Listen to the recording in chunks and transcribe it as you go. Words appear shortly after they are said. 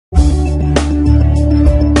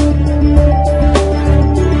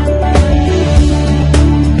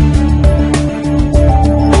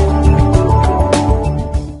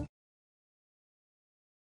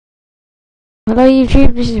Hello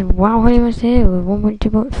YouTube, this is WoWholymightste here with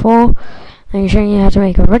 1.2.4. I'm showing you how to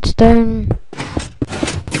make a redstone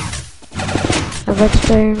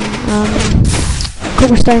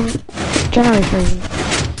cobblestone generator.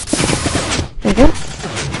 There we go.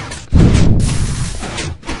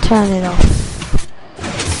 Turn it off.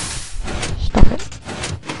 Stop it.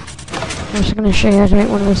 I'm just going to show you how to make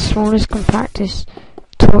one of the smallest, compactest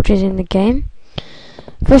torches in the game.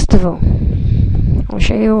 First of all, I'll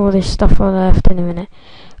show you all this stuff on left in a minute.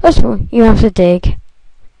 First of all, you have to dig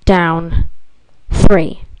down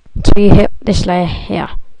 3 until you hit this layer here.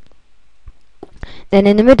 Then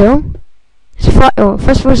in the middle, it's first of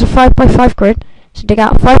all it's a 5x5 grid, so dig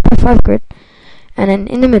out a 5x5 grid, and then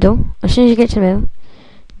in the middle, as soon as you get to the middle,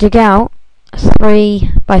 dig out a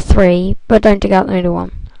 3x3, but don't dig out the middle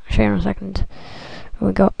one. I'll show you in a second. What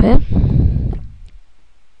we got up here.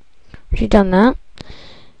 Once you've done that,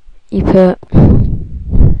 you put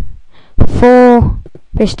 4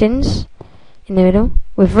 pistons in the middle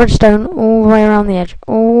with redstone all the way around the edge,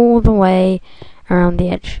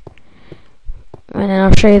 and then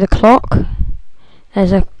I'll show you the clock.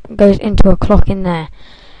 Goes into a clock in there.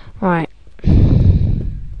 Right.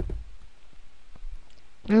 And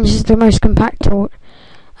this is the most compact one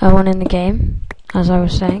in the game, as I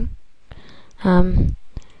was saying.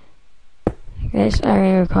 This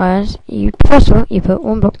area requires first of all you put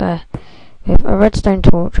 1 block there with a redstone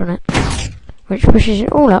torch on it, which pushes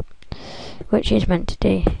it all up, which is meant to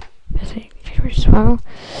do survival.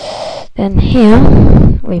 Then here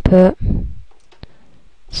we put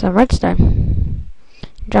some redstone.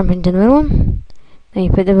 Jump into the middle one. Then you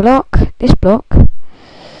put this block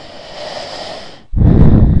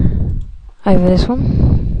over this one.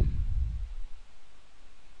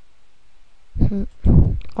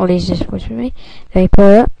 All these just push with me. Then you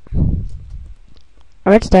put a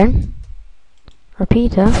redstone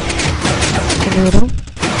repeater in the middle.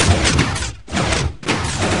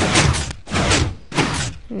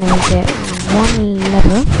 And then we get 1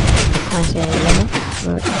 level. I say level,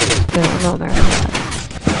 but I'm not American.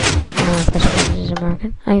 My president is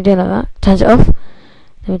American. And you do it like that. Turns it off.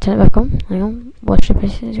 Then we turn it back on. Hang on. Watch the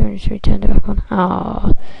pistons. We turned it back on.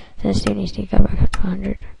 Ah, then it still needs to go back up to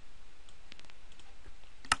 100.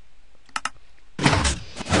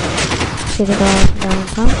 See the guy up and down and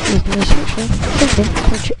down. Using the switch here.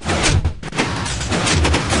 Switch it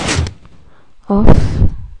off.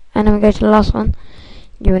 And then we go to the last one.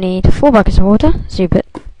 You will need 4 buckets of water. So you put.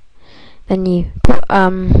 Then you put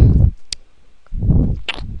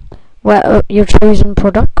your chosen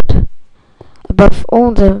product above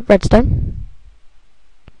all the redstone.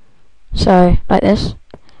 So like this,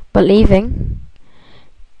 but leaving.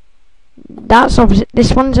 That's opposite.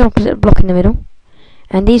 This one's opposite block in the middle,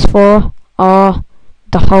 and these 4 are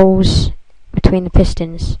the holes between the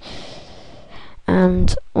pistons.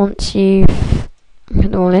 And once you've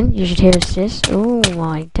put them all in, you should hear this. Oh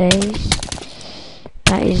my days,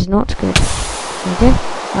 that is not good. There you go.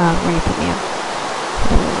 Really put me out.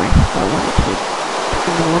 I want it to be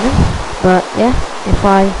in the morning, but yeah, if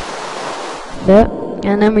I do it,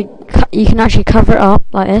 and then you can actually cover it up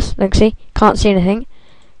like this. Look, see, can't see anything.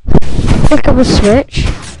 Flick of a switch,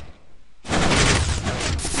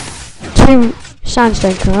 2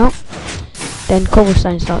 sandstone come out, then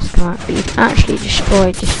cobblestone starts to come out. But you can actually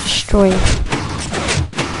destroy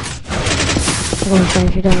cobblestone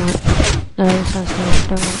if you don't want. No, sandstone if you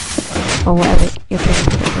don't want, or whatever your chosen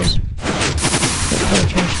product is.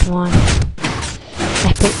 Change to mine.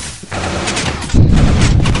 Epic.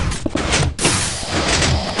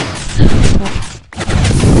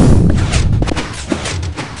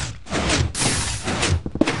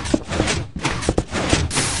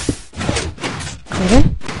 Okay.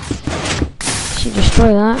 So you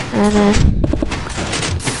destroy that, and then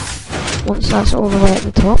once that's all the way at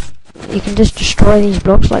the top, you can just destroy these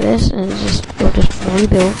blocks like this, and it'll just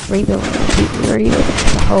rebuild, keep rebuilding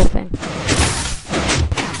the whole thing.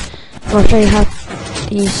 I'll show you how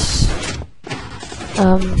these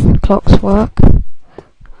clocks work.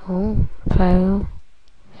 Oh, fail.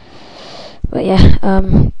 But yeah,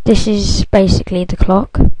 this is basically the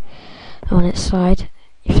clock on its side.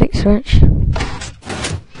 You flick switch.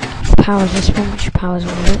 Powers this one, which powers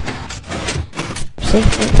all of it. See,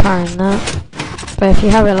 it's powering that. But if you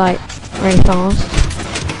have it like really fast,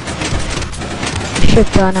 it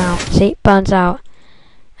should burn out. See, it burns out,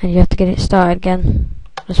 and you have to get it started again.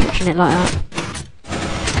 Switching it like that.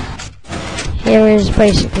 Here is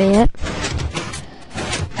basically it.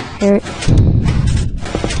 Here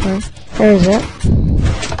is it.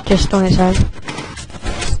 Just on its own.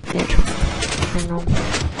 Hang on.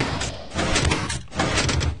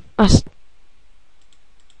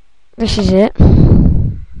 this is it.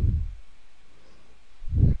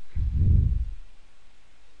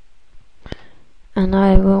 And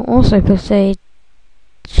I will also put a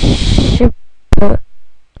chip over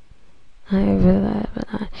there.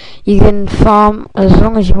 You can farm as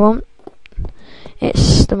long as you want.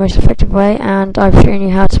 It's the most effective way, and I've shown you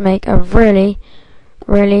how to make a really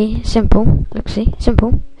simple. Look, see,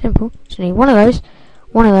 simple. So you need one of those.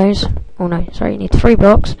 Oh no, sorry, you need 3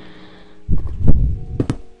 blocks.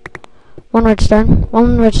 1 redstone,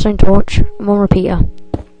 1 redstone torch, and 1 repeater.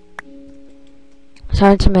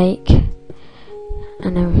 So to make,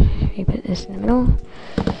 and then you put this in the middle.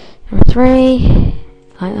 Number 3,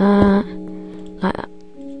 like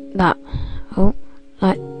that. Oh,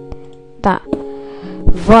 like that.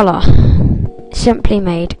 Voila! Simply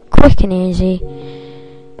made, quick and easy.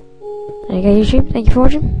 There you go, YouTube. Thank you for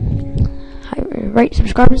watching. Rate,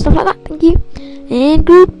 subscribe, and stuff like that. Thank you, and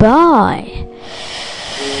goodbye.